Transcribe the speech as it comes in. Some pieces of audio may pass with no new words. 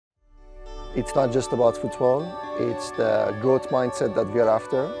It's not just about football, it's the growth mindset that we are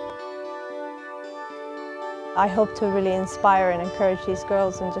after. I hope to really inspire and encourage these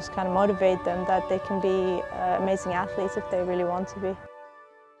girls and just kind of motivate them that they can be amazing athletes if they really want to be.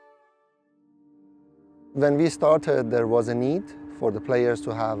 When we started, there was a need for the players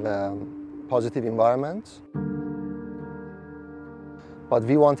to have a positive environment. But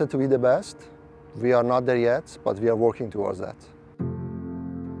we wanted to be the best. We are not there yet, but we are working towards that.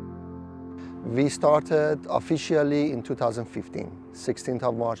 We started officially in 2015, 16th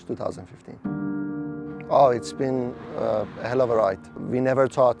of March 2015. Oh, it's been a hell of a ride. We never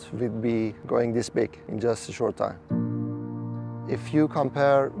thought we'd be going this big in just a short time. If you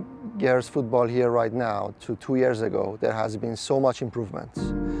compare girls football here right now to 2 years ago, there has been so much improvement.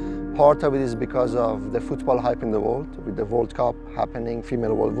 Part of it is because of the football hype in the world, with the World Cup happening,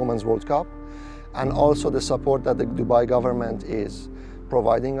 Women's World Cup, and also the support that the Dubai government is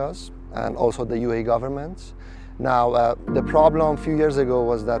providing us, and also the UAE government. Now, the problem a few years ago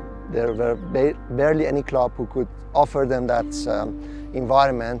was that there were barely any club who could offer them that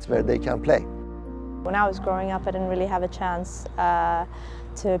environment where they can play. When I was growing up, I didn't really have a chance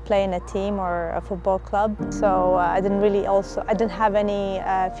to play in a team or a football club. So I didn't have any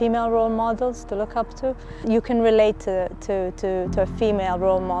female role models to look up to. You can relate to a female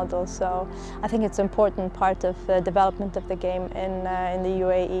role model, so I think it's an important part of the development of the game in the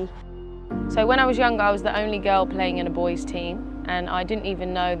UAE. So when I was younger, I was the only girl playing in a boys' team, and I didn't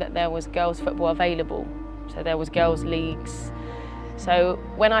even know that there was girls' football available. So there was girls' leagues. So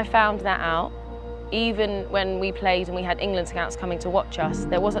when I found that out, even when we played and we had England scouts coming to watch us,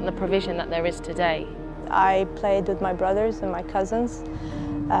 there wasn't the provision that there is today. I played with my brothers and my cousins.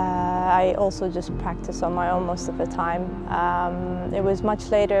 I also just practiced on my own most of the time. It was much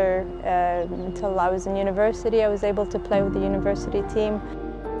later, until I was in university, I was able to play with the university team.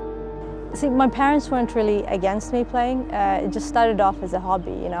 See, my parents weren't really against me playing. It just started off as a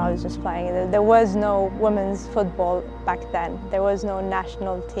hobby, you know, I was just playing. There was no women's football back then. There was no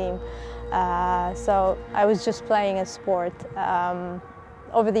national team. So I was just playing a sport.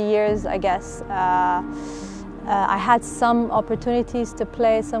 Over the years, I guess, I had some opportunities to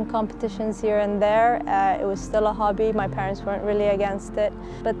play some competitions here and there. It was still a hobby. My parents weren't really against it,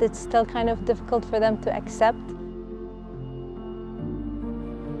 but it's still kind of difficult for them to accept.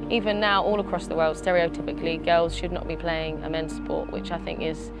 Even now, all across the world, stereotypically, girls should not be playing a men's sport, which I think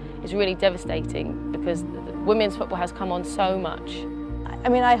is really devastating because women's football has come on so much. I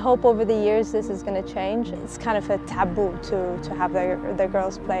mean, I hope over the years this is going to change. It's kind of a taboo to have their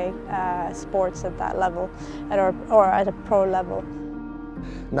girls play sports at that level or at a pro level.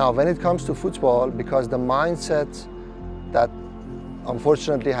 Now, when it comes to football, because the mindset that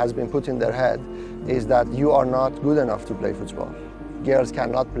unfortunately has been put in their head is that you are not good enough to play football. Girls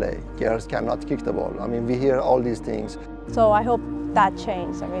cannot play, girls cannot kick the ball. I mean, we hear all these things. So I hope that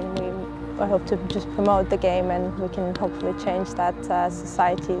changes. I mean, I hope to just promote the game and we can hopefully change that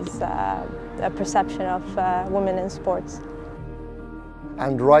society's perception of women in sports.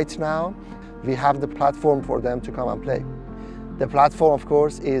 And right now, we have the platform for them to come and play. The platform, of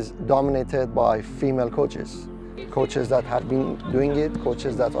course, is dominated by female coaches. Coaches that have been doing it,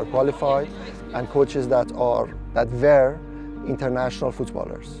 coaches that are qualified, and coaches that were international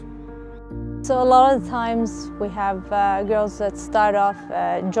footballers. So a lot of the times we have girls that start off,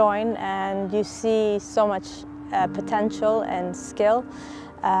 join, and you see so much potential and skill.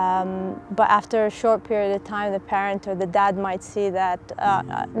 But after a short period of time, the parent or the dad might see that,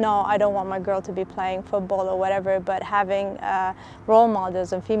 no, I don't want my girl to be playing football or whatever, but having role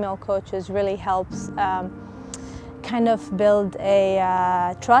models and female coaches really helps kind of build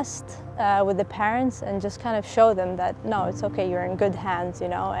a trust with the parents and just kind of show them that, no, it's okay, you're in good hands, you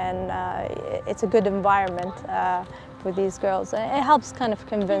know, and it's a good environment for these girls. It helps kind of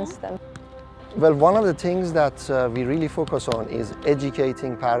convince them. Well, one of the things that we really focus on is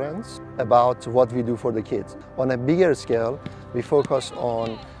educating parents about what we do for the kids. On a bigger scale, we focus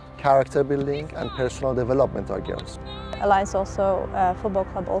on character building and personal development of girls. Alliance Football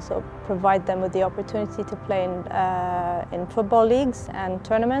Club also provide them with the opportunity to play in football leagues and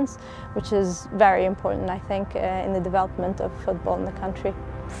tournaments, which is very important, I think, in the development of football in the country.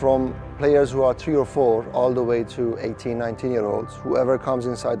 From players who are 3 or 4 all the way to 18, 19-year-olds, whoever comes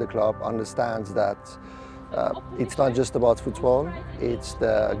inside the club understands that it's not just about football, it's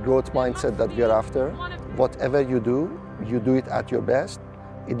the growth mindset that we are after. Whatever you do it at your best.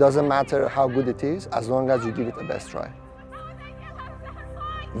 It doesn't matter how good it is, as long as you give it the best try.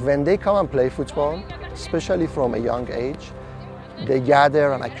 When they come and play football, especially from a young age, they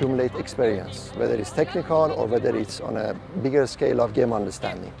gather and accumulate experience, whether it's technical or whether it's on a bigger scale of game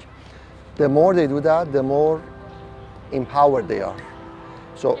understanding. The more they do that, the more empowered they are.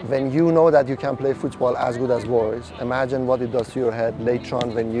 So when you know that you can play football as good as boys, imagine what it does to your head later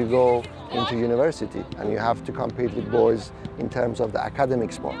on when you go into university and you have to compete with boys in terms of the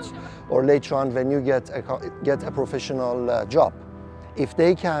academic sports, or later on when you get a professional job. If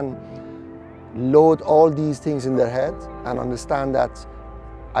they can load all these things in their head and understand that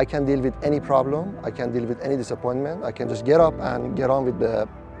I can deal with any problem, I can deal with any disappointment, I can just get up and get on with the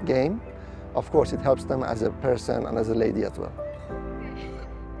game, of course it helps them as a person and as a lady as well.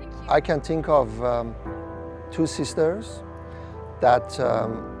 I can think of two sisters that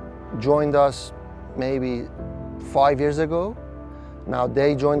joined us maybe 5 years ago. Now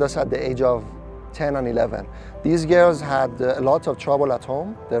they joined us at the age of 10 and 11. These girls had a lot of trouble at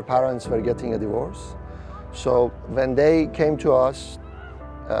home. Their parents were getting a divorce. So when they came to us,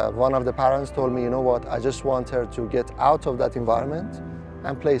 one of the parents told me, you know what, I just want her to get out of that environment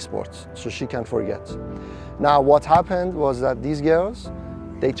and play sports so she can forget. Now what happened was that these girls,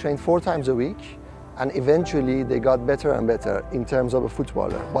 they trained 4 times a week, and eventually they got better and better in terms of a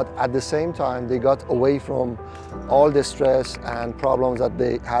footballer. But at the same time, they got away from all the stress and problems that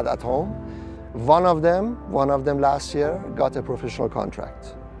they had at home. One of them last year got a professional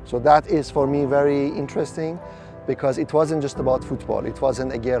contract. So that is for me very interesting, because it wasn't just about football. It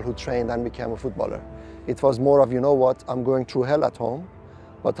wasn't a girl who trained and became a footballer. It was more of, you know what, I'm going through hell at home,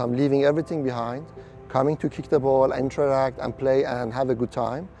 but I'm leaving everything behind, coming to kick the ball, interact and play and have a good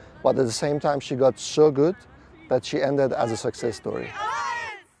time. But at the same time, she got so good that she ended as a success story.